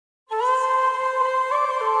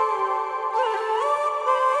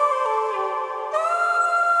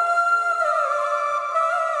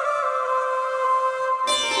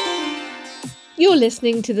You're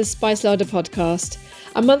listening to the Spice Larder podcast,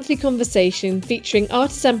 a monthly conversation featuring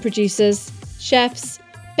artisan producers, chefs,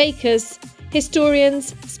 bakers,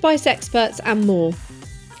 historians, spice experts and more.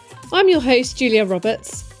 I'm your host, Julia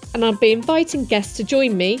Roberts, and I'll be inviting guests to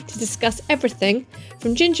join me to discuss everything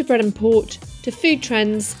from gingerbread and port to food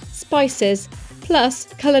trends, spices, plus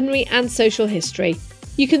culinary and social history.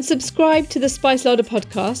 You can subscribe to the Spice Larder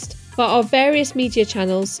podcast via our various media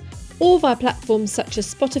channels or via platforms such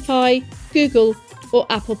as Spotify, Google or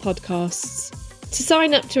Apple Podcasts. To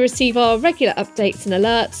sign up to receive our regular updates and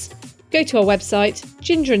alerts, go to our website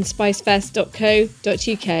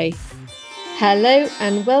gingerandspicefest.co.uk. Hello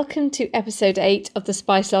and welcome to episode 8 of the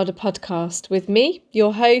Spice Larder podcast with me,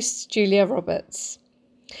 your host, Julia Roberts.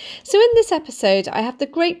 So in this episode, I have the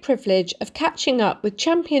great privilege of catching up with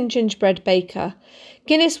champion gingerbread baker,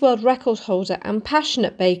 Guinness World Record holder and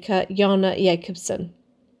passionate baker Jana Jacobson.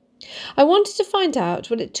 I wanted to find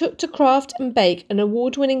out what it took to craft and bake an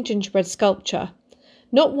award-winning gingerbread sculpture,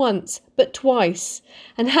 not once, but twice,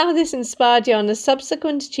 and how this inspired Jana's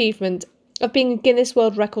subsequent achievement of being a Guinness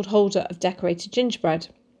World Record holder of decorated gingerbread.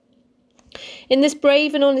 In this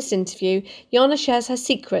brave and honest interview, Jana shares her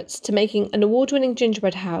secrets to making an award-winning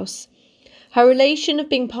gingerbread house, her relation of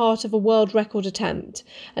being part of a world record attempt,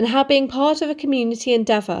 and how being part of a community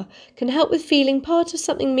endeavour can help with feeling part of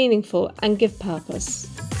something meaningful and give purpose.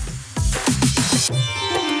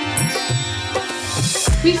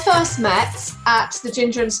 We first met at the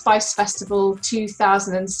Ginger and Spice Festival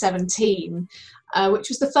 2017, which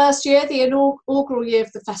was the first year, the inaugural year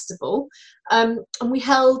of the festival. And we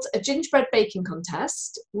held a gingerbread baking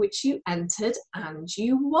contest, which you entered and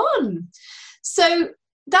you won. So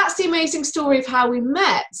that's the amazing story of how we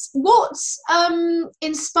met. What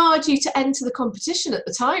inspired you to enter the competition at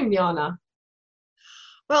the time, Jana?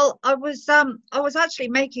 Well, I was actually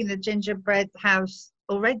making the gingerbread house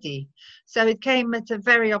already, so it came at a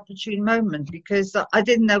very opportune moment because I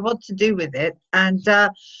didn't know what to do with it, and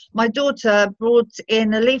my daughter brought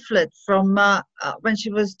in a leaflet from when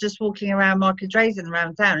she was just walking around Market Drayton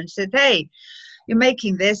around town, and she said, "Hey, you're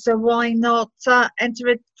making this, so why not enter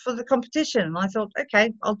it for the competition?" And I thought,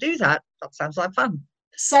 okay, I'll do that. That sounds like fun.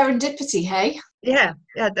 Serendipity, hey? Yeah,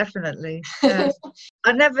 definitely. Yes.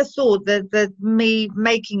 I never thought that me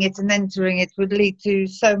making it and entering it would lead to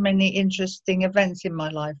so many interesting events in my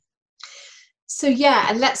life. So yeah,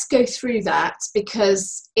 and let's go through that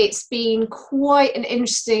because it's been quite an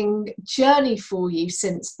interesting journey for you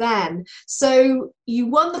since then. So you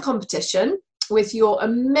won the competition with your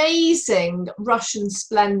amazing Russian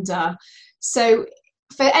splendor. So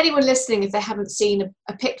for anyone listening, if they haven't seen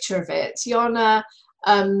a picture of it, Jana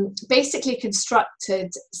basically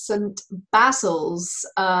constructed St. Basil's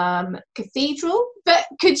cathedral. But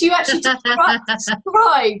could you actually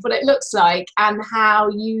describe what it looks like and how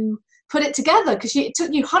you put it together? Because it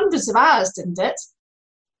took you hundreds of hours, didn't it?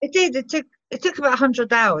 It did. It took about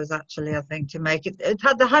 100 hours, actually, I think, to make it. It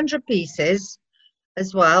had 100 pieces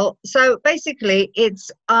as well. So basically, it's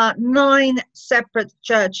 9 separate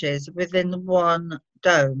churches within one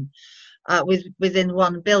dome. Within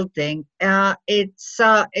one building. It's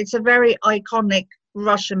a very iconic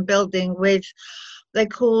Russian building with, they're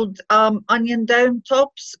called onion dome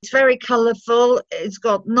tops. It's very colourful. It's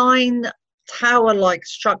got 9 tower-like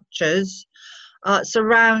structures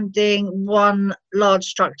surrounding one large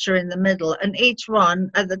structure in the middle, and each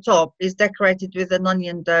one at the top is decorated with an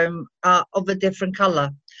onion dome of a different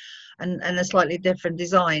colour and a slightly different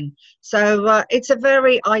design. So it's a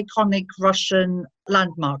very iconic Russian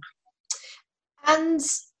landmark. And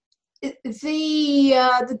the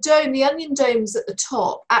dome, the onion domes at the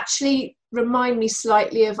top, actually remind me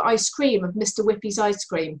slightly of ice cream, of Mr. Whippy's ice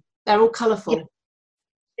cream. They're all colourful.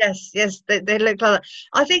 Yes, they look like that.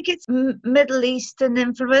 I think it's Middle Eastern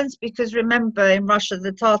influence because remember in Russia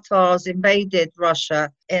the Tatars invaded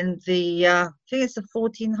Russia in the I think it's the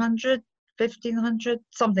 1400, 1500,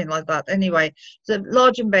 something like that. Anyway, it's a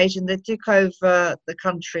large invasion. They took over the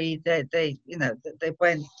country. They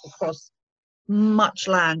went across much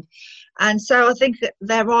land, and so I think that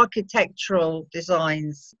their architectural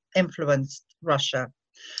designs influenced Russia.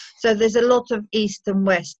 So there's a lot of East and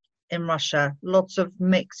West in Russia, lots of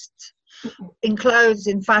mixed in clothes,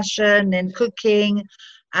 in fashion, in cooking,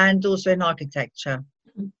 and also in architecture.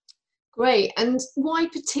 Great. And why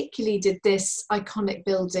particularly did this iconic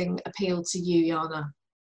building appeal to you, Jana?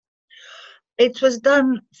 It was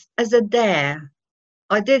done as a dare.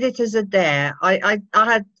 I did it as a dare. I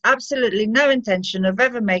had absolutely no intention of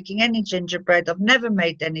ever making any gingerbread. I've never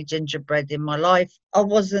made any gingerbread in my life. I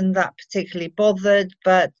wasn't that particularly bothered,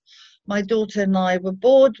 but my daughter and I were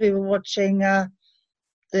bored. We were watching the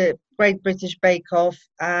Great British Bake Off,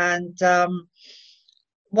 and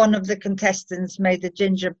one of the contestants made a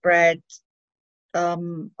gingerbread. I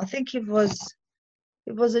think it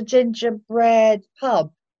was a gingerbread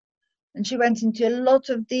pub, and she went into a lot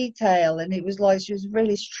of detail, and it was like she was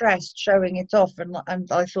really stressed showing it off, and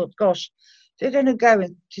I thought, gosh, if you're going to go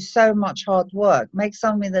into so much hard work, make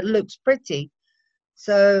something that looks pretty.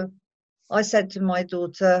 So I said to my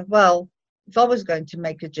daughter, well, if I was going to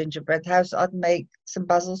make a gingerbread house, I'd make St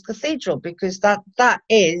Basil's Cathedral, because that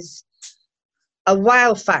is a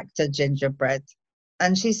wow factor gingerbread.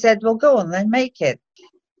 And she said, well, go on then, make it.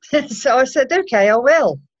 So I said, okay, I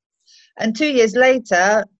will. And 2 years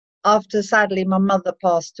later, after sadly my mother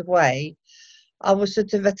passed away, I was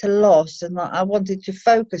sort of at a loss, and I wanted to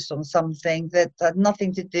focus on something that had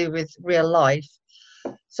nothing to do with real life.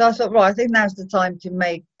 So I thought, right, I think now's the time to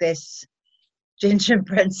make this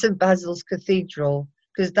gingerbread St Basil's Cathedral,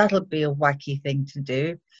 because that'll be a wacky thing to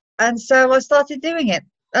do. And so I started doing it.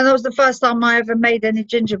 And that was the first time I ever made any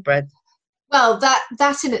gingerbread. Well,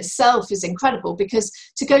 that in itself is incredible, because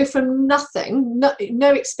to go from nothing,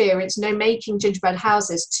 no experience, no making gingerbread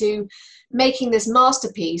houses, to making this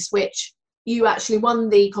masterpiece, which you actually won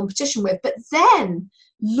the competition with, but then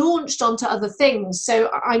launched onto other things. So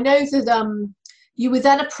I know that you were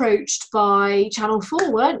then approached by Channel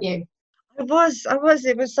 4, weren't you? I was.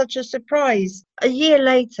 It was such a surprise. A year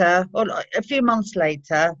later, or a few months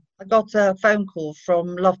later, I got a phone call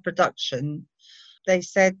from Love Production. They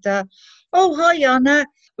said, oh, hi, Jana.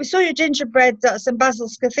 We saw your gingerbread at St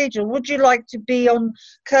Basil's Cathedral. Would you like to be on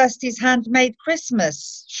Kirsty's Handmade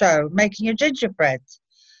Christmas show, making a gingerbread?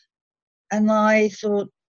 And I thought,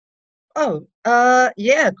 oh,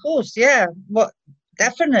 yeah, of course, yeah, what,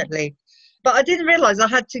 definitely. But I didn't realise I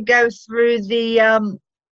had to go through the,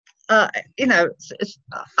 you know,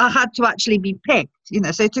 I had to actually be picked, you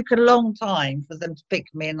know, so it took a long time for them to pick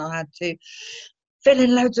me, and I had to fill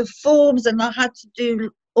in loads of forms, and I had to do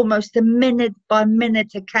almost a minute by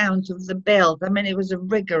minute account of the build. I mean, it was a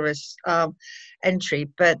rigorous entry,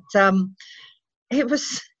 but it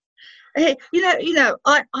was, I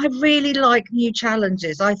really like new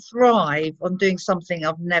challenges. I thrive on doing something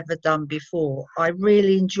I've never done before. I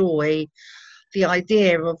really enjoy the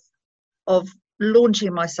idea of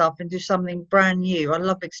launching myself into something brand new. I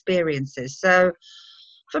love experiences. So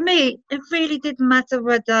for me, it really didn't matter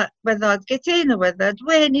whether I'd get in or whether I'd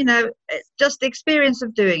win. You know, it's just the experience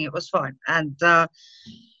of doing it was fine, and I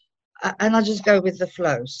just go with the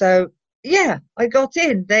flow. So yeah, I got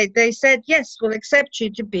in. They said, yes, we'll accept you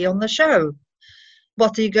to be on the show.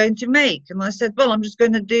 What are you going to make? And I said, well, I'm just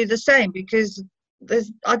going to do the same, because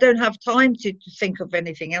I don't have time to think of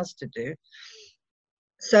anything else to do.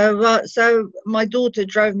 So my daughter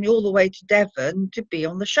drove me all the way to Devon to be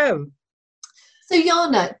on the show. So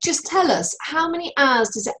Jana, just tell us, how many hours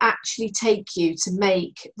does it actually take you to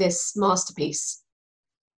make this masterpiece?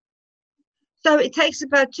 So it takes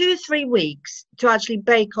about 2 or 3 weeks to actually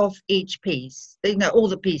bake off each piece, you know, all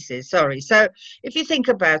the pieces, sorry. So if you think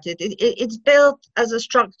about it, it's built as a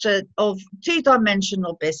structure of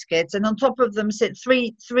 2-dimensional biscuits, and on top of them sit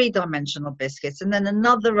three-dimensional biscuits, and then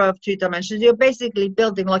another row of 2 dimensions. You're basically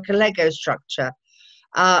building like a Lego structure.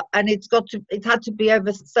 And it had to be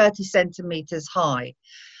over 30 centimeters high.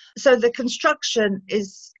 So the construction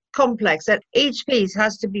is complex, and each piece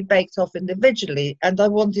has to be baked off individually, and I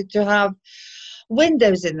wanted to have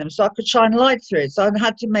windows in them so I could shine light through it. So I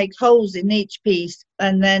had to make holes in each piece,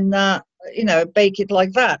 and then bake it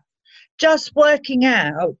like that. Just working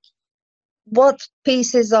out what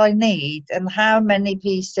pieces I need and how many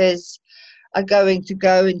pieces are going to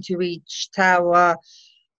go into each tower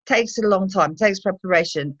takes a long time, takes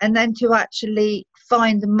preparation, and then to actually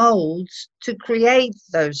find the molds to create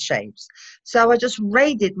those shapes. So I just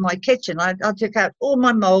raided my kitchen. I took out all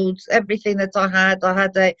my molds, everything that I had. I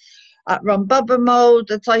had a rum bubba mold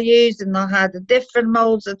that I used, and I had a different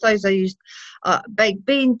molds that I used baked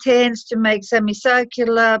bean tins to make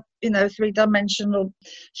semicircular, 3-dimensional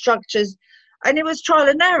structures. And it was trial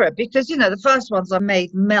and error, because the first ones I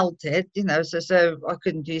made melted, so I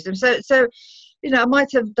couldn't use them. So I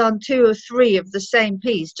might have done 2 or 3 of the same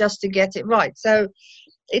piece just to get it right. So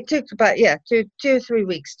it took about 2 or 3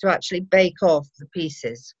 weeks to actually bake off the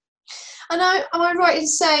pieces. And am I right in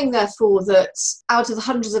saying, therefore, that out of the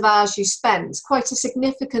hundreds of hours you spent, quite a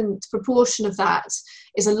significant proportion of that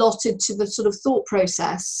is allotted to the sort of thought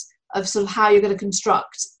process of sort of how you're going to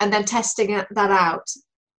construct and then testing that out?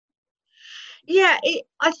 Yeah,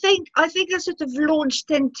 I think I sort of launched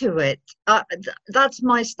into it. That's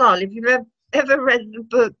my style. If you've ever read the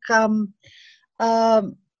book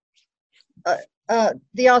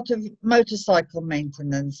The Art of Motorcycle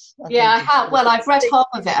Maintenance. I have. Well, I've read half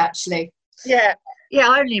of it, actually. Yeah, Yeah,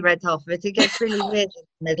 I only read half of it. It gets really weird in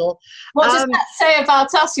the middle. What does that say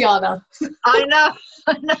about us, Jana? I know,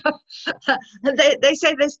 I know. They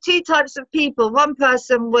say there's two types of people. One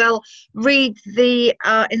person will read the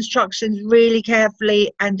instructions really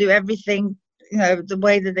carefully and do everything, the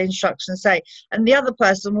way that the instructions say. And the other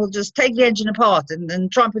person will just take the engine apart and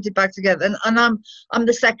try and put it back together. And I'm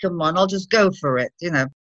the second one. I'll just go for it.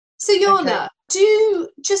 So, Jana, Okay. do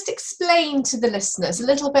just explain to the listeners a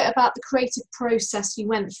little bit about the creative process you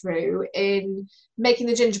went through in making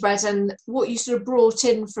the gingerbread and what you sort of brought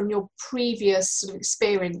in from your previous sort of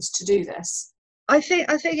experience to do this. I think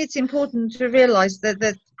it's important to realise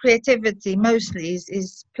that creativity mostly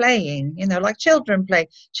is playing. Like children play.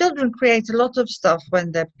 Children create a lot of stuff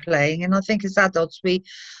when they're playing, and I think as adults we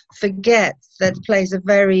forget that play is a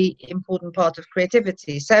very important part of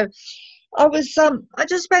creativity. So I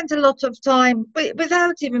just spent a lot of time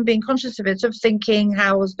without even being conscious of it, of thinking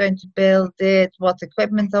how I was going to build it, what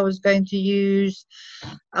equipment I was going to use,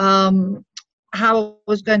 how I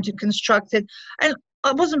was going to construct it, and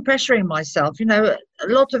I wasn't pressuring myself. A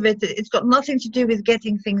lot of it's got nothing to do with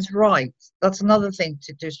getting things right. That's another thing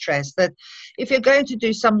to stress, that if you're going to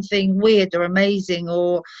do something weird or amazing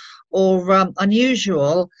or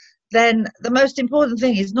unusual, then the most important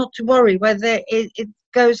thing is not to worry whether it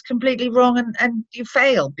goes completely wrong and you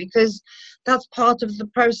fail, because that's part of the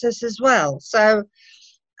process as well. So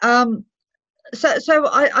I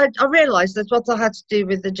realized that what I had to do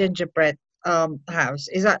with the gingerbread house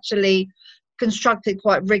is actually construct it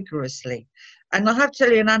quite rigorously. And I have to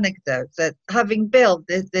tell you an anecdote, that having built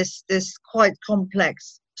this quite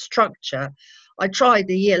complex structure, I tried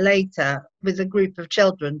a year later with a group of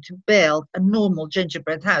children to build a normal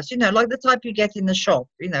gingerbread house, like the type you get in the shop,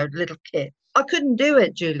 little kit. I couldn't do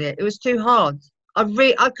it, Julia. It was too hard. I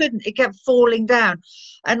couldn't. It kept falling down.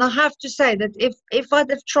 And I have to say that if I'd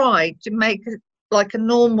have tried to make like a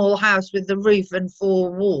normal house with the roof and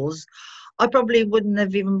 4 walls, I probably wouldn't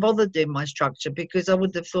have even bothered doing my structure, because I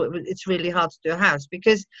would have thought it's really hard to do a house.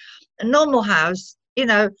 Because a normal house,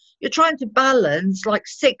 you're trying to balance like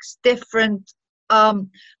 6 different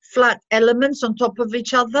flat elements on top of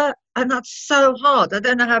each other, and that's so hard. I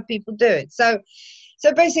don't know how people do it.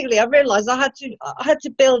 So basically, I realised I had to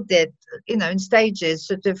build it, in stages,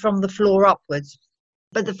 sort of from the floor upwards.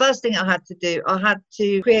 But the first thing I had to do, I had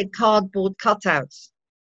to create cardboard cutouts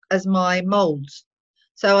as my moulds.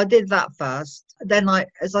 So I did that first. Then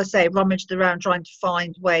as I say, rummaged around trying to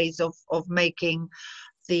find ways of making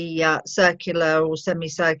the circular or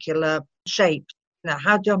semicircular shape.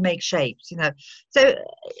 How do I make shapes? So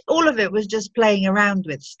all of it was just playing around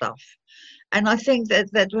with stuff. And I think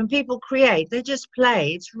that when people create, they just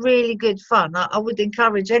play. It's really good fun. I would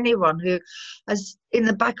encourage anyone who has in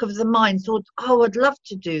the back of the mind thought, oh, I'd love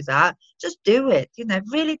to do that. Just do it. It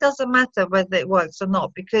really doesn't matter whether it works or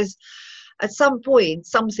not, because at some point,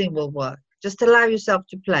 something will work. Just allow yourself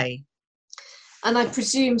to play. And I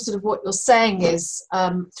presume sort of what you're saying is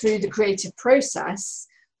through the creative process,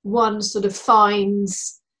 one sort of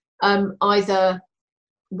finds either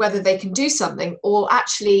whether they can do something, or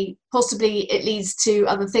actually possibly it leads to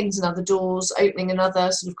other things and other doors opening and other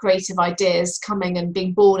sort of creative ideas coming and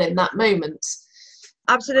being born in that moment.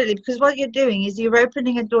 Absolutely, because what you're doing is you're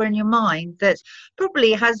opening a door in your mind that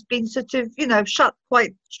probably has been sort of, shut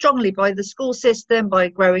quite strongly by the school system, by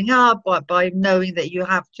growing up, by knowing that you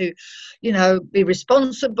have to, be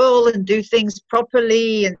responsible and do things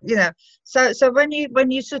properly. And, so when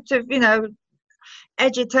you sort of,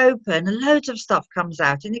 edge it open, a load of stuff comes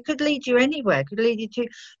out, and it could lead you anywhere. It could lead you to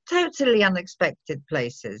totally unexpected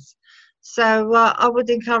places. So I would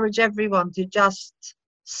encourage everyone to just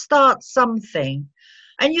start something,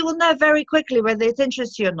 and you will know very quickly whether it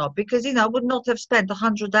interests you or not, because I would not have spent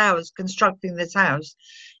 100 hours constructing this house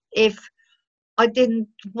if I didn't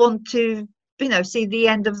want to see the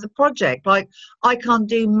end of the project. Like, I can't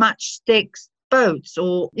do matchsticks boats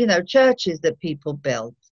or churches that people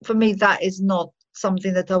build. For me, that is not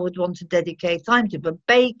something that I would want to dedicate time to. But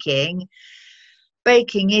baking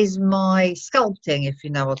is my sculpting, if you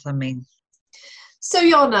know what I mean. So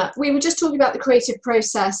Jana, we were just talking about the creative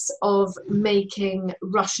process of making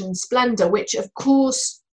Russian Splendor, which of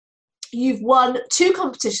course you've won 2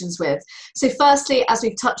 competitions with. So firstly, as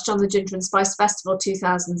we've touched on, the Ginger and Spice Festival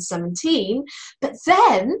 2017, but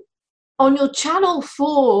then on your Channel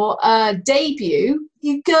 4 debut,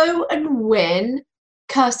 you go and win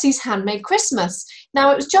Kirsty's Handmade Christmas.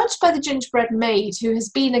 Now, it was judged by the Gingerbread maid, who has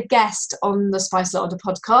been a guest on the Spice Larder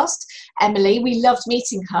podcast, Emily. We loved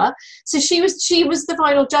meeting her. So she was the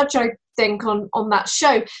final judge, I think, on that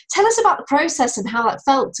show. Tell us about the process and how that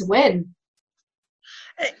felt to win.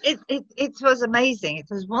 It was amazing. It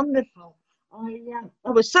was wonderful. I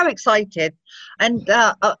was so excited, and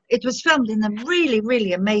it was filmed in a really,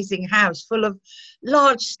 really amazing house full of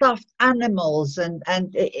large stuffed animals, and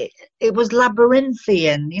it was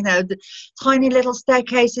labyrinthian, the tiny little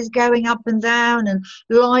staircases going up and down, and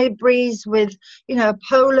libraries with, a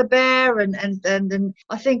polar bear, and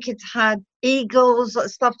I think it had eagles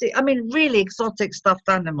stuffed. I mean, really exotic stuffed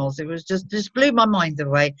animals. It was just blew my mind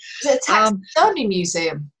away. Is it a taxidermy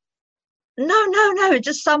museum? No.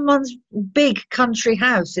 Just someone's big country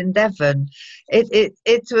house in Devon. It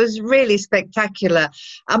was really spectacular.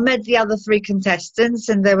 I met the other three contestants,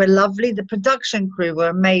 and they were lovely. The production crew were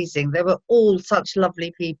amazing. They were all such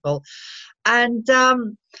lovely people, and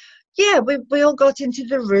we all got into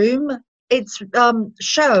the room. It's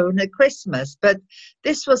shown at Christmas, but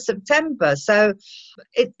this was September, so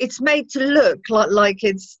it's made to look like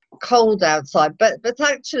it's cold outside, but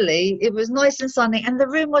actually it was nice and sunny, and the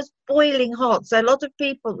room was boiling hot. So a lot of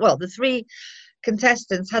people, well, the three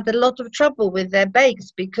contestants had a lot of trouble with their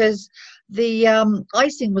bakes because the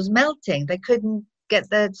icing was melting. They couldn't get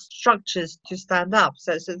their structures to stand up,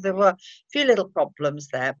 so there were a few little problems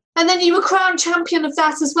there. And then you were crowned champion of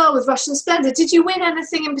that as well with Russian Splendor. Did you win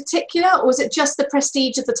anything in particular, or was it just the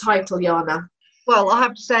prestige of the title, Jana? Well, I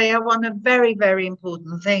have to say I won a very, very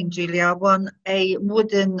important thing, Julia. I won a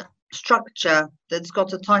wooden structure that's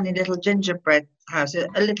got a tiny little gingerbread house, a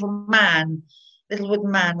little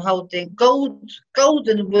wooden man holding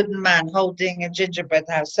golden wooden man holding a gingerbread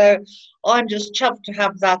house. So I'm just chuffed to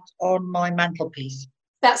have that on my mantelpiece.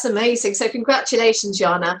 That's amazing. So congratulations,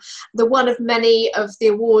 Jana. The one of many of the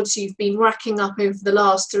awards you've been racking up over the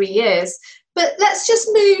last 3 years. But let's just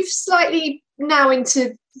move slightly now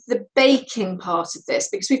into the baking part of this,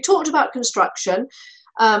 because we've talked about construction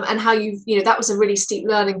and how that was a really steep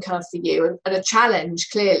learning curve for you and a challenge,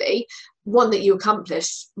 clearly, one that you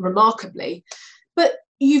accomplished remarkably. But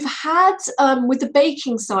you've had, with the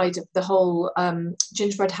baking side of the whole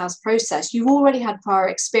gingerbread house process, you've already had prior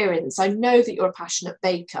experience. I know that you're a passionate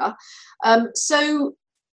baker. So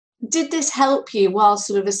did this help you while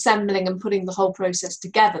sort of assembling and putting the whole process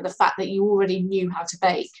together, the fact that you already knew how to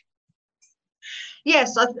bake?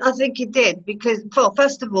 Yes, I think it did, because, well,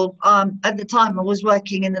 first of all, at the time I was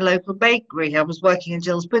working in the local bakery. I was working in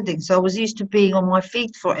Jill's Pudding, so I was used to being on my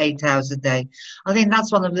feet for 8 hours a day. I think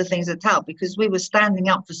that's one of the things that helped, because we were standing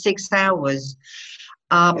up for 6 hours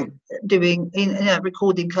recording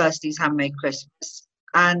Kirsty's Handmade Christmas.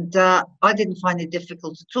 And I didn't find it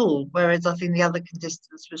difficult at all, whereas I think the other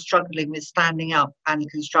contestants were struggling with standing up and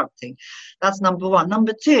constructing. That's number one.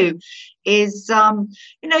 Number two is,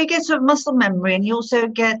 you get sort of muscle memory, and you also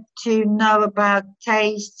get to know about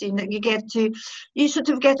taste. You sort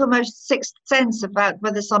of get almost sixth sense about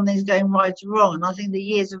whether something's going right or wrong. And I think the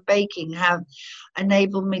years of baking have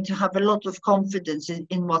enabled me to have a lot of confidence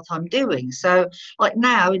in what I'm doing. So like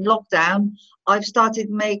now in lockdown, I've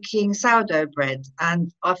started making sourdough bread,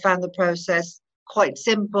 and I found the process quite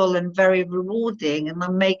simple and very rewarding, and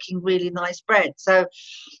I'm making really nice bread. So,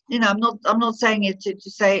 I'm not saying it to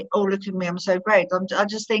say, oh, look at me, I'm so great. I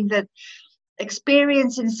just think that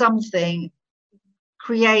experience in something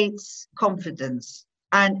creates confidence,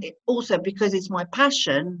 and also because it's my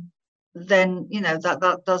passion, then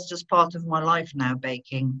that's just part of my life now,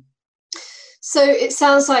 baking. So it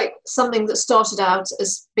sounds like something that started out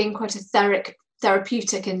as being quite a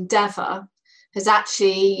therapeutic endeavour has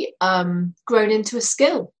actually grown into a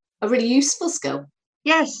skill, a really useful skill.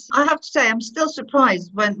 Yes, I have to say I'm still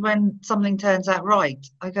surprised when something turns out right.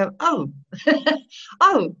 I go, oh,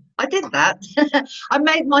 oh, I did that. I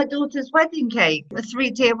made my daughter's wedding cake, a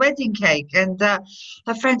 3-tier wedding cake, and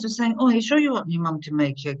her friends were saying, oh, are you sure you want your mum to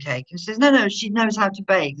make you a cake? And she says, no, she knows how to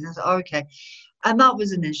bake. And I said, oh, okay. And that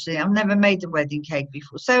was interesting. I've never made a wedding cake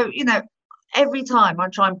before. So, every time I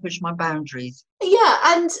try and push my boundaries. Yeah,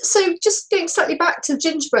 and so just going slightly back to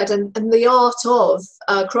gingerbread and the art of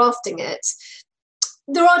crafting it,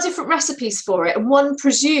 there are different recipes for it, and one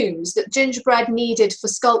presumes that gingerbread needed for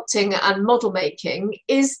sculpting and model making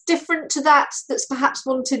is different to that's perhaps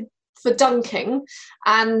wanted for dunking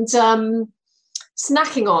and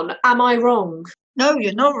snacking on. Am I wrong? No,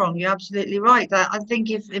 you're not wrong. You're absolutely right. I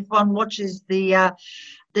think if one watches the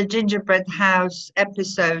Gingerbread House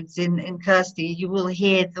episodes in Kirsty, you will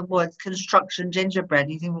hear the word construction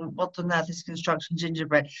gingerbread. You think, well, what on earth is construction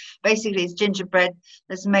gingerbread? Basically, it's gingerbread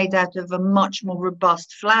that's made out of a much more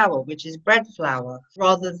robust flour, which is bread flour,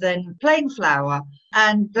 rather than plain flour.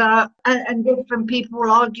 And different people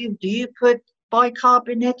will argue, do you put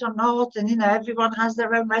bicarbonate or not, and everyone has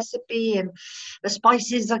their own recipe, and the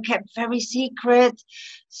spices are kept very secret.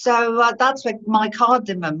 So that's where my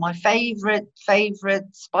cardamom, my favorite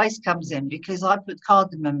spice, comes in, because I put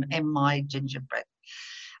cardamom in my gingerbread,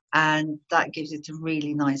 and that gives it a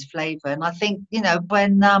really nice flavor. And I think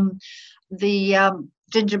when the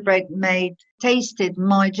gingerbread maid tasted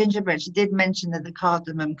my gingerbread, she did mention that the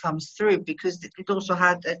cardamom comes through, because it also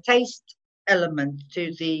had a taste element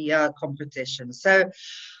to the competition. So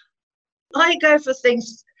I go for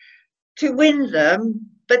things to win them,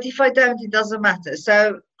 but if I don't, it doesn't matter.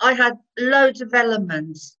 So I had loads of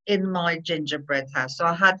elements in my gingerbread house. So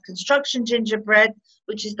I had construction gingerbread,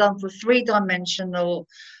 which is done for 3-dimensional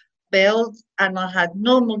builds, and I had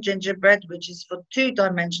normal gingerbread, which is for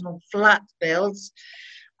 2-dimensional flat builds.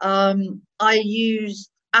 I used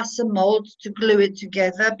acetmalt to glue it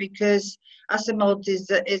together, because acetmalt is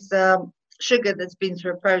sugar that's been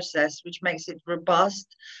through a process which makes it robust,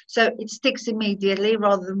 so it sticks immediately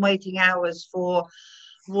rather than waiting hours for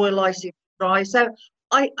royal icing to dry. So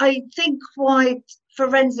I think quite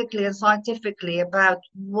forensically and scientifically about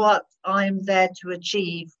what I'm there to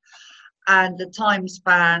achieve and the time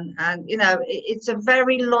span, and it's a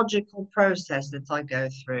very logical process that I go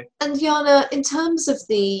through. And Jana, in terms of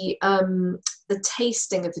the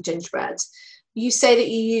tasting of the gingerbread, you say that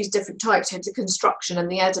you use different types, the construction and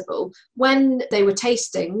the edible. When they were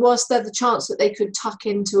tasting, was there the chance that they could tuck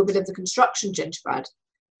into a bit of the construction gingerbread?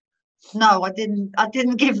 No, I didn't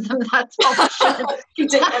give them that option. You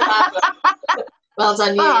didn't have that. Well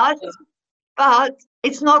done, you. But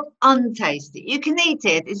it's not untasty. You can eat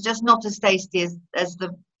it. It's just not as tasty as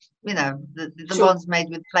the Sure. ones made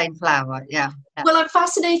with plain flour. Yeah. Well, I'm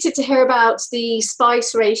fascinated to hear about the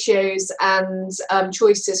spice ratios and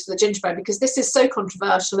choices for the gingerbread, because this is so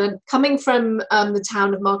controversial. And coming from the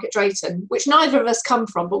town of Market Drayton, which neither of us come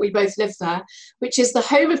from, but we both live there, which is the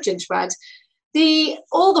home of gingerbread,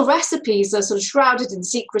 all the recipes are sort of shrouded in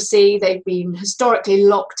secrecy. They've been historically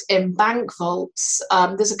locked in bank vaults.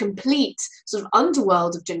 There's a complete sort of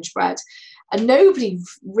underworld of gingerbread, and nobody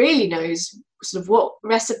really knows sort of what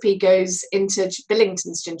recipe goes into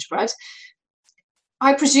Billington's gingerbread.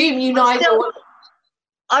 I presume you neither.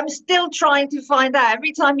 I'm still trying to find out.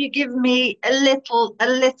 Every time you give me a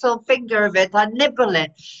little finger of it, I nibble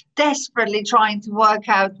it, desperately trying to work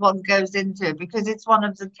out what goes into it, because it's one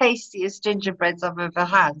of the tastiest gingerbreads I've ever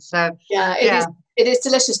had. So yeah, it is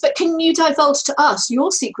delicious. But can you divulge to us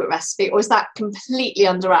your secret recipe, or is that completely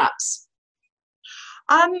under wraps?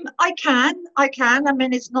 I can. I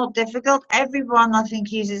mean, it's not difficult. Everyone, I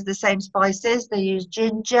think, uses the same spices. They use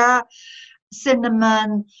ginger,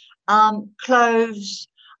 cinnamon, cloves.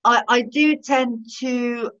 I do tend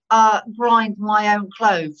to grind my own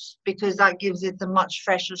cloves, because that gives it a much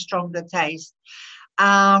fresher, stronger taste.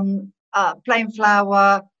 Plain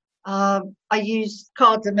flour. I use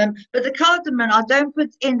cardamom, but the cardamom I don't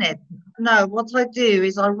put in it. No, what I do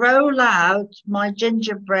is I roll out my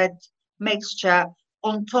gingerbread mixture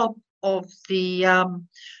on top of the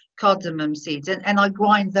cardamom seeds, and I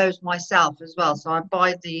grind those myself as well. So I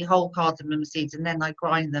buy the whole cardamom seeds, and then I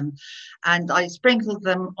grind them, and I sprinkle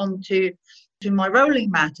them onto my rolling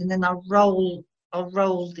mat, and then I'll roll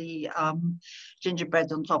the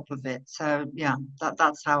gingerbread on top of it. So yeah,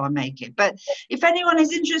 that's how I make it. But if anyone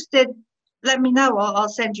is interested, let me know. I'll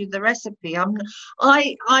send you the recipe. I'm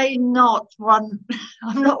not one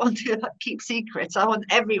to keep secrets. I want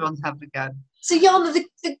everyone to have a go. So Jana,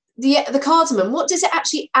 the cardamom, what does it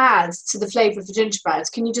actually add to the flavour of the gingerbread?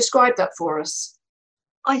 Can you describe that for us?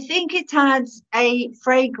 I think it adds a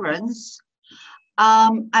fragrance,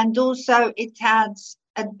 and also it adds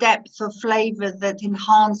a depth of flavour that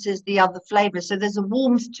enhances the other flavours. So there's a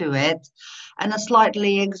warmth to it, and a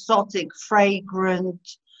slightly exotic,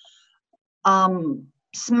 fragrant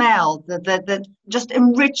smell that just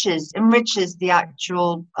enriches the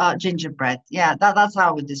actual gingerbread. Yeah, that's how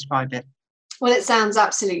I would describe it. Well, it sounds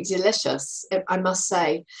absolutely delicious, I must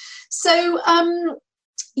say. So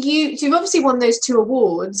you've obviously won those 2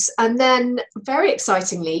 awards, and then very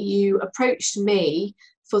excitingly, you approached me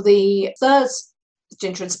for the 3rd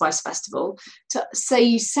Ginger and Spice Festival to say,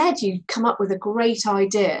 you said you'd come up with a great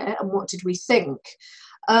idea, and what did we think?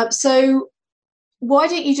 So why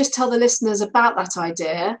don't you just tell the listeners about that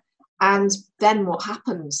idea, and then what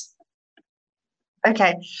happened?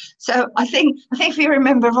 Okay, so I think if you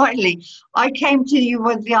remember rightly, I came to you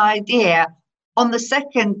with the idea on the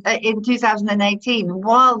 2nd in 2018,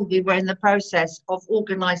 while we were in the process of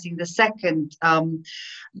organising the 2nd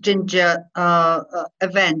ginger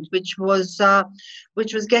event, which was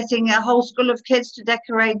getting a whole school of kids to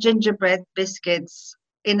decorate gingerbread biscuits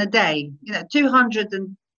in a day.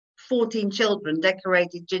 240 14 children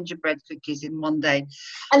decorated gingerbread cookies in one day.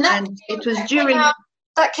 And it was during...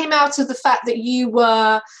 That came out of the fact that you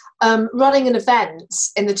were running an event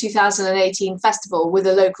in the 2018 festival with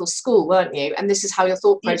a local school, weren't you? And this is how your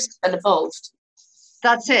thought process then evolved.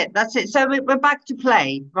 That's it. So we're back to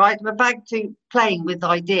play, right? We're back to playing with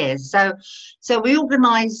ideas. So we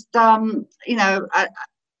organised,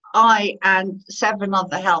 I and 7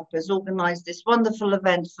 other helpers organised this wonderful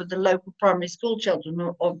event for the local primary school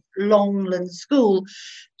children of Longland School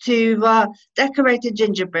to decorate a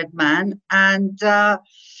gingerbread man. And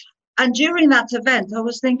during that event, I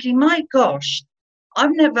was thinking, my gosh,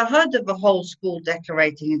 I've never heard of a whole school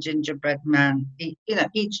decorating a gingerbread man,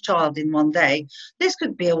 each child in one day. This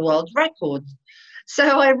could be a world record.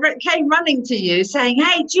 So I came running to you saying,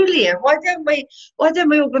 hey, Julia, why don't we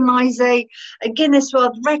organise a Guinness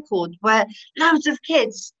World Record where loads of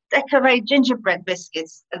kids decorate gingerbread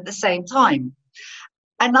biscuits at the same time?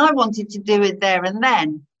 And I wanted to do it there and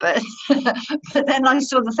then, but then I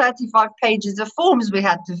saw the 35 pages of forms we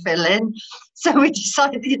had to fill in, so we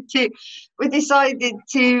decided to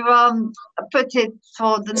put it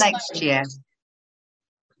for the next year.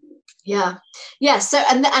 Yeah. So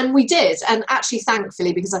and we did, and actually,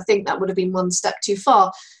 thankfully, because I think that would have been one step too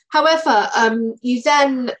far. However, you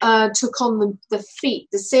then took on the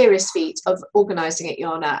serious feat of organising it,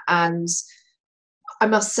 Jana, and I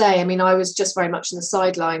must say, I mean, I was just very much in the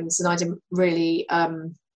sidelines and I didn't really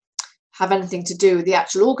have anything to do with the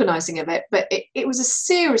actual organising of it, but it was a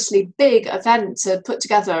seriously big event to put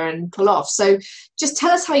together and pull off. So just tell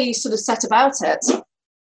us how you sort of set about it.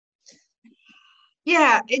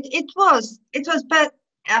 Yeah, it was, but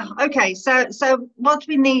okay. So what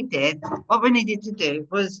we needed to do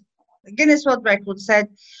was, the Guinness World Record said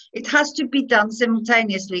it has to be done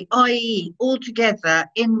simultaneously, i.e. all together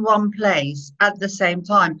in one place at the same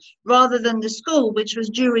time, rather than the school, which was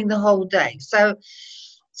during the whole day. So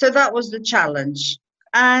that was the challenge.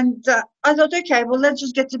 And I thought, okay, well, let's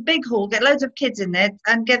just get a big hall, get loads of kids in it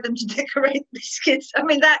and get them to decorate biscuits. I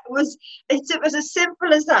mean, it was as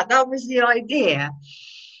simple as that. That was the idea.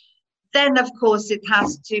 Then, of course, it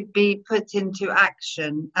has to be put into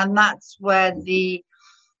action. And that's where the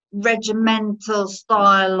regimental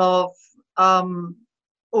style of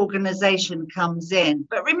organisation comes in.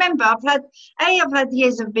 But remember, I've had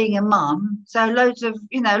years of being a mum, so loads of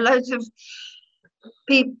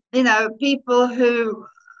people who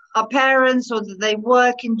are parents, or that they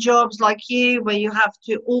work in jobs like you where you have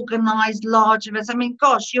to organise large events. I mean,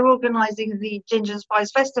 gosh, you're organising the Ginger and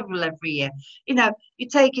Spice Festival every year. You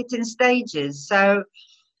take it in stages. So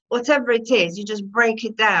whatever it is, you just break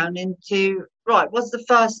it down into, right, what's the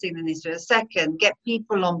first thing that needs to do? A second, get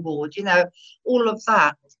people on board, all of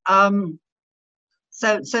that.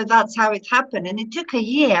 So that's how it happened. And it took a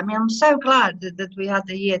year. I mean, I'm so glad that we had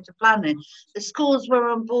a year to plan it. The schools were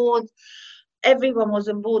on board. Everyone was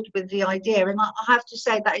on board with the idea. And I have to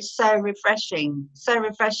say that is so refreshing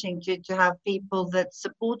to have people that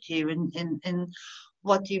support you in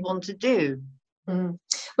what you want to do. Mm.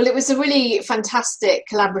 Well, it was a really fantastic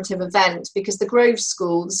collaborative event because the Grove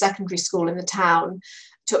School, the secondary school in the town,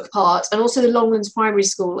 took part, and also the Longlands Primary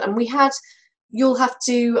School. And we had, you'll have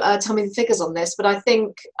to tell me the figures on this, but I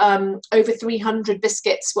think over 300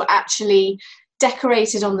 biscuits were actually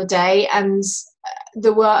decorated on the day, and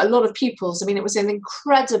there were a lot of pupils. I mean, it was an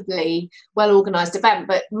incredibly well organised event,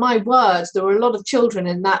 but my word, there were a lot of children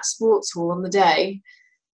in that sports hall on the day.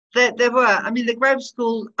 There were. I mean, the Grove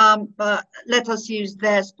School let us use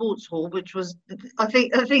their sports hall, which was, I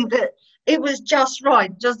think that it was just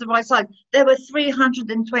the right size. There were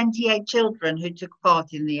 328 children who took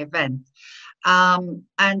part in the event. And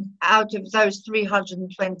out of those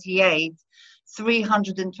 328,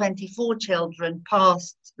 324 children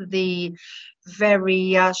passed the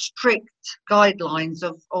very strict guidelines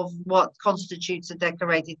of what constitutes a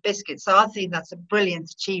decorated biscuit. So I think that's a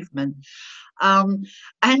brilliant achievement. I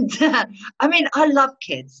mean, I love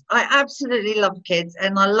kids. I absolutely love kids,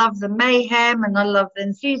 and I love the mayhem, and I love the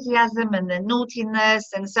enthusiasm and the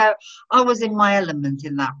naughtiness. And so I was in my element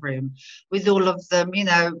in that room with all of them,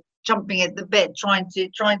 jumping at the bit, trying to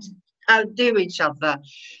outdo each other.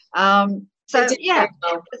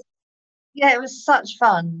 It was such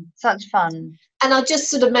fun. And I'll just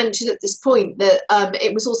sort of mention at this point that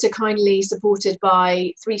it was also kindly supported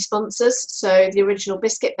by 3 sponsors. So the original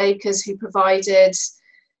biscuit bakers, who provided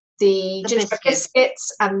the gingerbread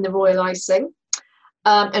biscuits and the royal icing,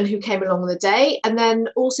 and who came along on the day. And then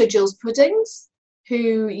also Jill's Puddings,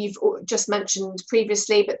 who you've just mentioned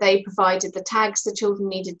previously, but they provided the tags the children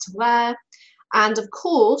needed to wear. And of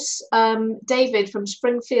course, David from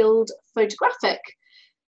Springfield Photographic,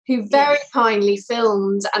 who very kindly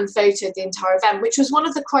filmed and photoed the entire event, which was one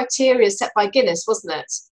of the criteria set by Guinness, wasn't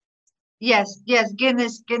it? Yes.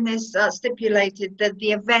 Guinness stipulated that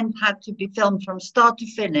the event had to be filmed from start to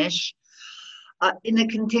finish in a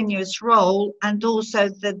continuous roll, and also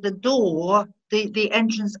that the door, the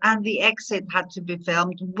entrance and the exit had to be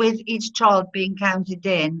filmed with each child being counted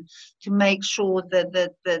in to make sure that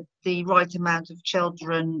the right amount of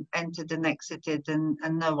children entered and exited and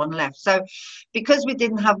no one left. So because we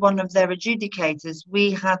didn't have one of their adjudicators,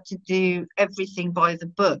 we had to do everything by the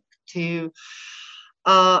book to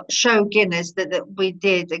show Guinness that we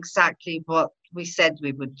did exactly what we said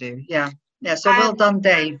we would do. Yeah, so well done,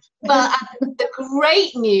 Dave. Well, the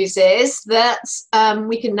great news is that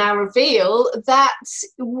we can now reveal that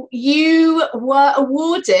you were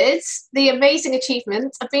awarded the amazing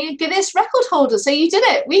achievement of being a Guinness record holder. So you did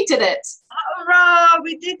it. We did it. Hurrah!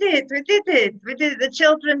 We did it. The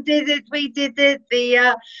children did it. We did it.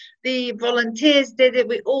 The volunteers did it.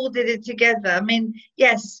 We all did it together. I mean,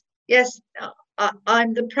 yes.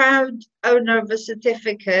 I'm the proud owner of a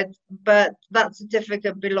certificate, but that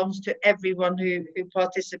certificate belongs to everyone who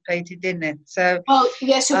participated in it. So, well,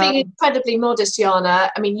 yes, you're being incredibly modest, Jana.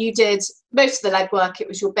 I mean, you did most of the legwork. It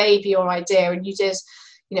was your baby, your idea, and you did,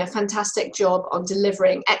 a fantastic job on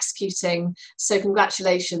delivering, executing. So,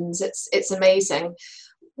 congratulations! It's amazing.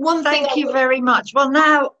 Thank you very much. Well,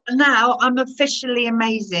 now I'm officially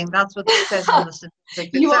amazing. That's what it says on the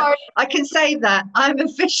certificate. I can say that I'm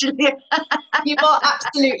officially. You are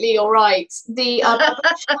absolutely all right. The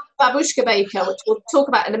babushka baker, which we'll talk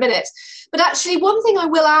about in a minute. But actually, one thing I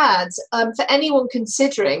will add for anyone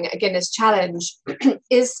considering a Guinness challenge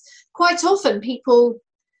is quite often people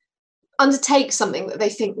undertake something that they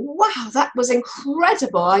think, wow, that was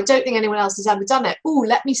incredible. I don't think anyone else has ever done it. Oh,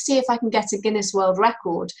 let me see if I can get a Guinness World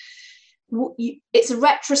Record. It's a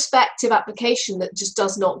retrospective application that just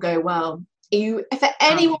does not go well. For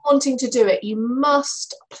anyone wanting to do it, you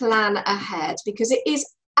must plan ahead because it is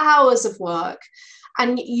hours of work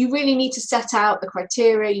and you really need to set out the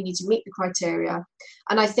criteria. You need to meet the criteria.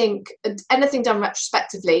 And I think anything done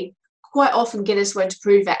retrospectively, quite often Guinness won't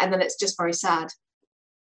approve it and then it's just very sad.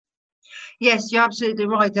 Yes, you're absolutely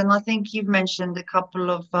right. And I think you've mentioned a couple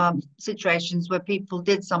of situations where people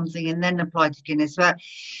did something and then applied to Guinness. But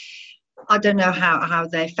I don't know how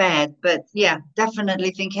they fared. But yeah, definitely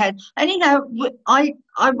think ahead. And,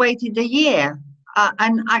 I waited a year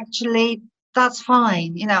and actually that's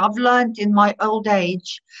fine. I've learned in my old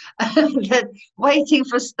age that waiting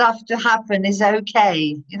for stuff to happen is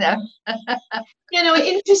okay,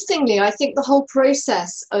 Interestingly, I think the whole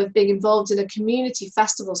process of being involved in a community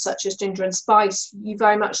festival such as Ginger and Spice, you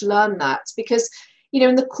very much learn that because,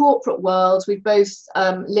 in the corporate world, we've both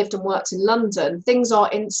lived and worked in London. Things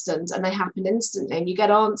are instant and they happen instantly and you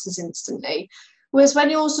get answers instantly. Whereas when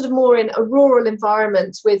you're sort of more in a rural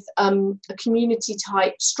environment with a community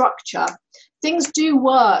type structure, things do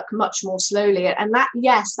work much more slowly. And that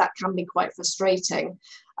can be quite frustrating.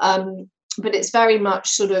 But it's very much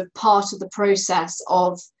sort of part of the process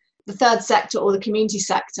of the third sector or the community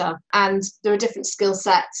sector. And there are different skill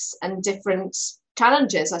sets and different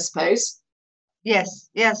challenges, I suppose. Yes,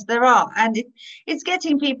 there are. And it's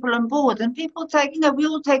getting people on board. And people take, we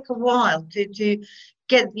all take a while to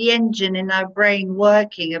get the engine in our brain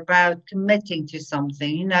working about committing to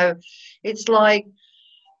something. It's like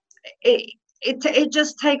it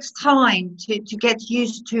just takes time to get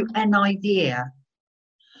used to an idea.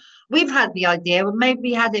 We've had the idea, we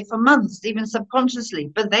maybe had it for months, even subconsciously,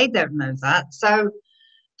 but they don't know that. So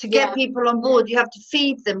to get people on board, you have to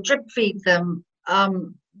feed them, drip feed them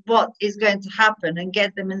what is going to happen and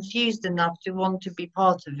get them enthused enough to want to be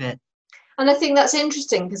part of it. And I think that's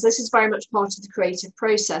interesting because this is very much part of the creative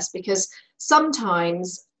process, because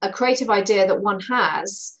sometimes a creative idea that one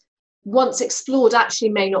has, once explored, actually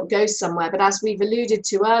may not go somewhere. But as we've alluded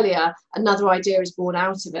to earlier, another idea is born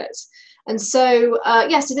out of it. And so,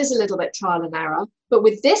 yes, it is a little bit trial and error. But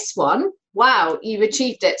with this one, wow, you've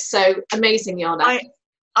achieved it. So amazing, Jana.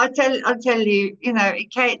 I tell you,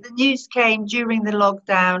 the news came during the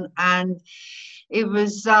lockdown, and it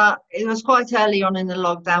was quite early on in the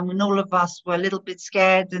lockdown when all of us were a little bit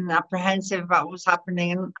scared and apprehensive about what was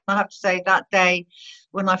happening. And I have to say, that day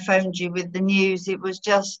when I phoned you with the news, it was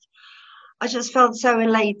I just felt so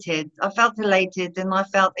elated. I felt elated, and I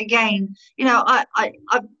felt again,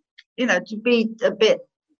 to be a bit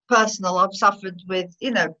personal, I've suffered with,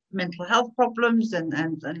 mental health problems and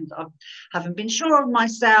I haven't been sure of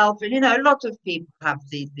myself. And, a lot of people have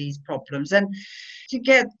these problems. And to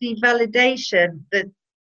get the validation that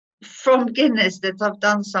from Guinness that I've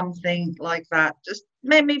done something like that just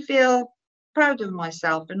made me feel proud of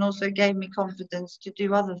myself, and also gave me confidence to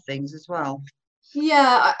do other things as well.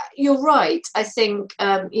 Yeah, you're right. I think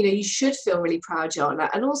you should feel really proud, Jana,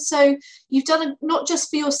 and also you've done not just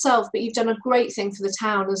for yourself, but you've done a great thing for the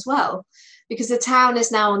town as well, because the town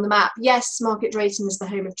is now on the map. Yes, Market Drayton is the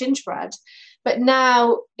home of gingerbread, but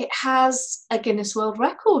now it has a Guinness World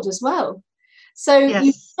Record as well. So you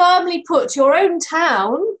Yes. firmly put your own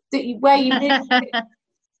town where you live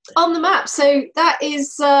on the map. So that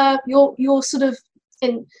is you're sort of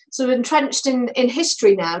entrenched in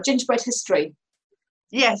history now, gingerbread history.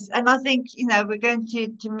 Yes, and I think, we're going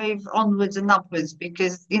to move onwards and upwards,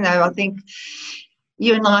 because, I think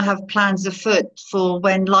you and I have plans afoot for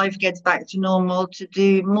when life gets back to normal to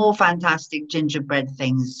do more fantastic gingerbread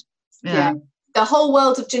things. Yeah. The whole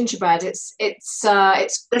world of gingerbread, it's sky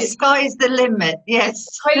is the limit. Yes.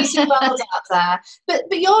 Crazy world out there.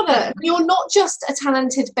 But Jana, you're not just a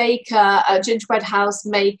talented baker, a gingerbread house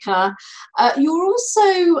maker. You're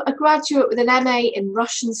also a graduate with an MA in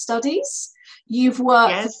Russian Studies. You've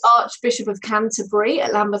worked with Archbishop of Canterbury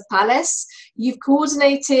at Lambeth Palace. You've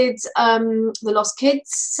coordinated the Lost Kids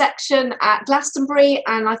section at Glastonbury,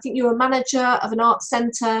 and I think you're a manager of an art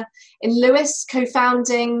centre in Lewes,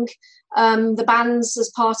 co-founding the bands as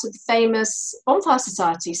part of the famous Bonfire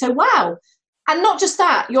Society. So wow. And not just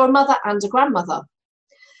that, you're a mother and a grandmother.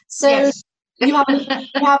 So yes. you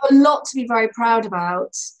have a lot to be very proud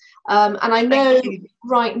about. And I know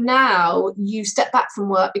right now you step back from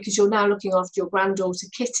work because you're now looking after your granddaughter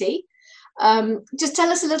Kitty. Just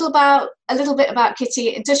tell us a little bit about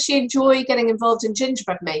Kitty. Does she enjoy getting involved in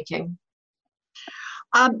gingerbread making?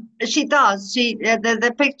 She does.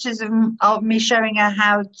 The pictures of me showing her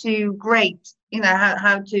how to grate,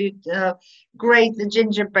 how to grate the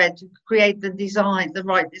gingerbread to create the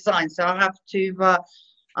right design. So I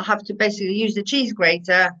have to basically use the cheese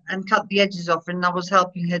grater and cut the edges off, and I was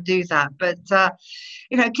helping her do that. But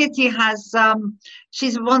Kitty has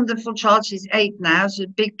she's a wonderful child. She's 8 now. She's a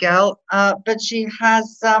big girl, but she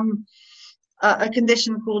has a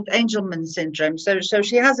condition called Angelman syndrome. So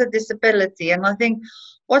she has a disability, and I think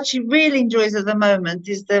what she really enjoys at the moment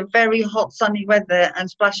is the very hot sunny weather and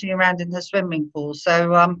splashing around in her swimming pool.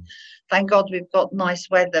 So thank God we've got nice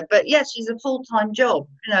weather. But yes, she's a full-time job,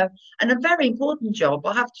 and a very important job.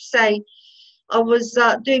 I have to say, I was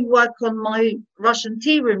doing work on my Russian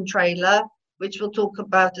tea room trailer, which we'll talk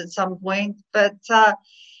about at some point. But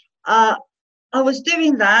I was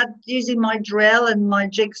doing that using my drill and my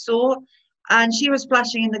jigsaw, and she was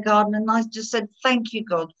splashing in the garden, and I just said, thank you,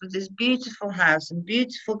 God, for this beautiful house and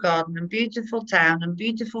beautiful garden and beautiful town and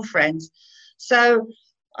beautiful friends. So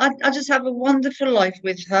I just have a wonderful life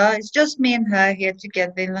with her. It's just me and her here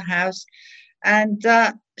together in the house. And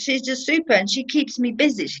she's just super, and she keeps me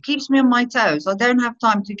busy. She keeps me on my toes. I don't have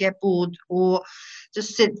time to get bored or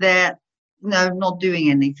just sit there, not doing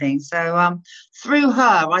anything. So through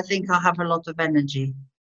her, I think I have a lot of energy.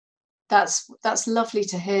 That's lovely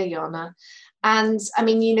to hear, Jana. And I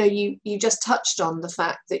mean, you just touched on the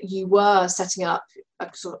fact that you were setting up a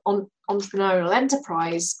sort of entrepreneurial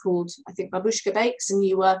enterprise called, I think, Babushka Bakes, and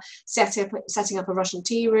you were setting up a Russian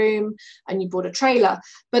tea room, and you bought a trailer.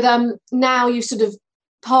 But now you sort of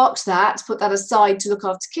parked that, put that aside to look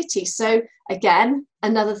after Kitty. So again,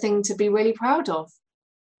 another thing to be really proud of.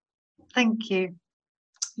 Thank you.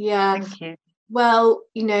 Yeah. Thank you. Well,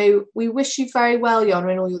 we wish you very well, Jana,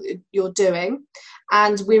 in all you're doing.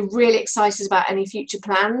 And we're really excited about any future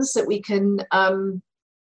plans that we can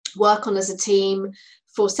work on as a team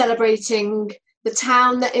for celebrating the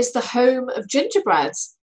town that is the home of gingerbread.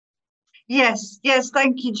 Yes,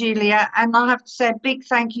 thank you, Julia. And I have to say a big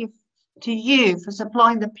thank you to you for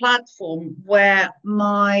supplying the platform where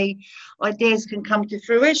my ideas can come to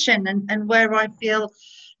fruition, and where I feel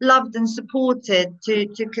loved and supported to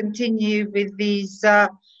continue with these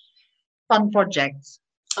fun projects.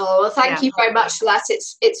 Oh, well, thank you very much for that.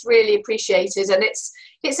 It's really appreciated, and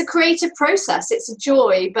it's a creative process. It's a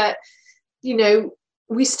joy, but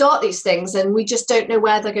we start these things and we just don't know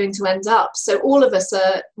where they're going to end up. So all of us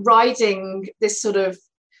are riding this sort of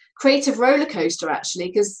creative roller coaster, actually,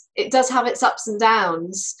 because it does have its ups and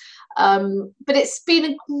downs. But it's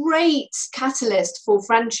been a great catalyst for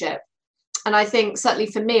friendship. And I think certainly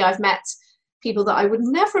for me, I've met people that I would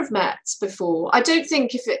never have met before. I don't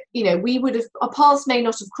think our paths may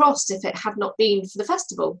not have crossed if it had not been for the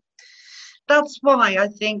festival. That's why I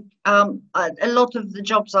think a lot of the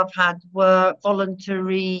jobs I've had were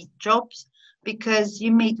voluntary jobs, because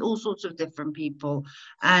you meet all sorts of different people,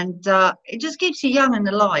 and it just keeps you young and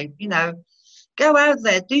alive. Go out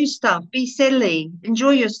there, do stuff, be silly,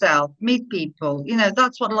 enjoy yourself, meet people.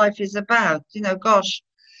 That's what life is about. Gosh,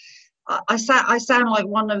 I sound like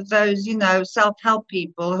one of those, self-help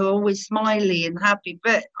people who are always smiley and happy,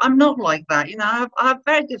 but I'm not like that. I have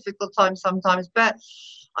very difficult times sometimes, but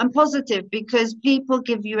I'm positive because people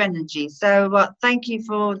give you energy. So thank you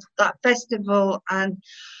for that festival, and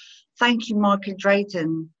thank you, Margaret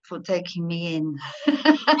Drayton, for taking me in.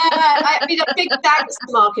 I mean, a big thanks to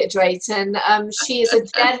Margaret Drayton. She is a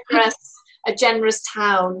generous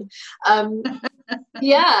town. So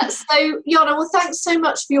Jana, well, thanks so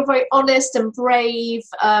much for your very honest and brave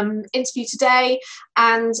interview today,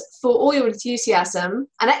 and for all your enthusiasm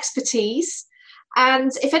and expertise.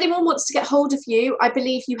 And if anyone wants to get hold of you, I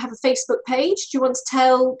believe you have a Facebook page. Do you want to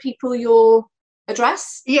tell people your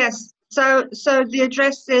address? Yes. So the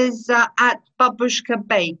address is at Babushka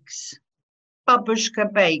Bakes.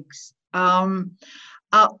 Babushka Bakes.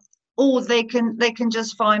 Or they can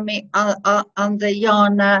just find me under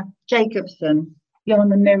Jana Jacobson,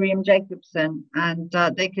 Jana Miriam Jacobson, and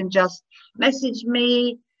they can just message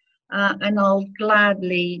me, and I'll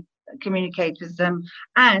gladly communicate with them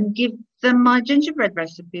and give them my gingerbread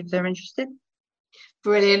recipe if they're interested.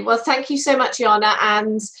 Brilliant. Well, thank you so much, Jana,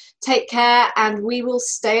 and take care, and we will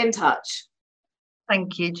stay in touch.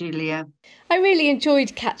 Thank you, Julia. I really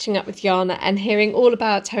enjoyed catching up with Jana and hearing all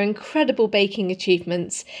about her incredible baking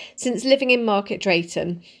achievements since living in Market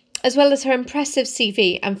Drayton, as well as her impressive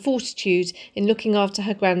CV and fortitude in looking after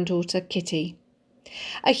her granddaughter, Kitty.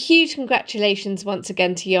 A huge congratulations once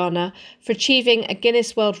again to Jana for achieving a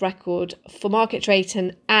Guinness World Record for Market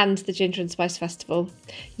Drayton and the Ginger and Spice Festival.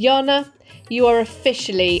 Jana, you are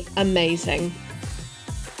officially amazing.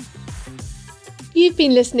 You've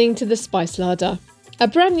been listening to The Spice Larder, a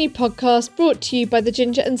brand new podcast brought to you by the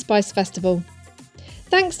Ginger and Spice Festival.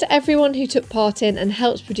 Thanks to everyone who took part in and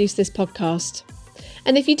helped produce this podcast.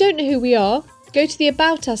 And if you don't know who we are, go to the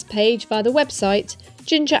About Us page via the website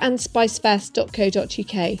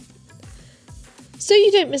gingerandspicefest.co.uk. So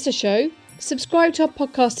you don't miss a show, subscribe to our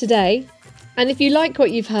podcast today, and if you like what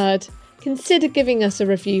you've heard, consider giving us a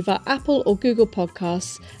review via Apple or Google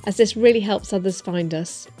Podcasts, as this really helps others find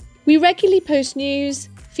us. We regularly post news,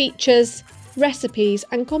 features, recipes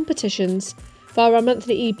and competitions via our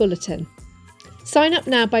monthly e-bulletin. Sign up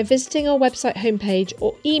now by visiting our website homepage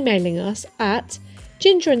or emailing us at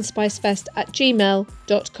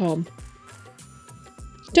gingerandspicefest@gmail.com.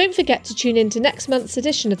 Don't forget to tune in to next month's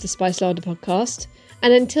edition of the Spice Larder podcast,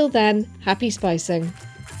 and until then, happy spicing.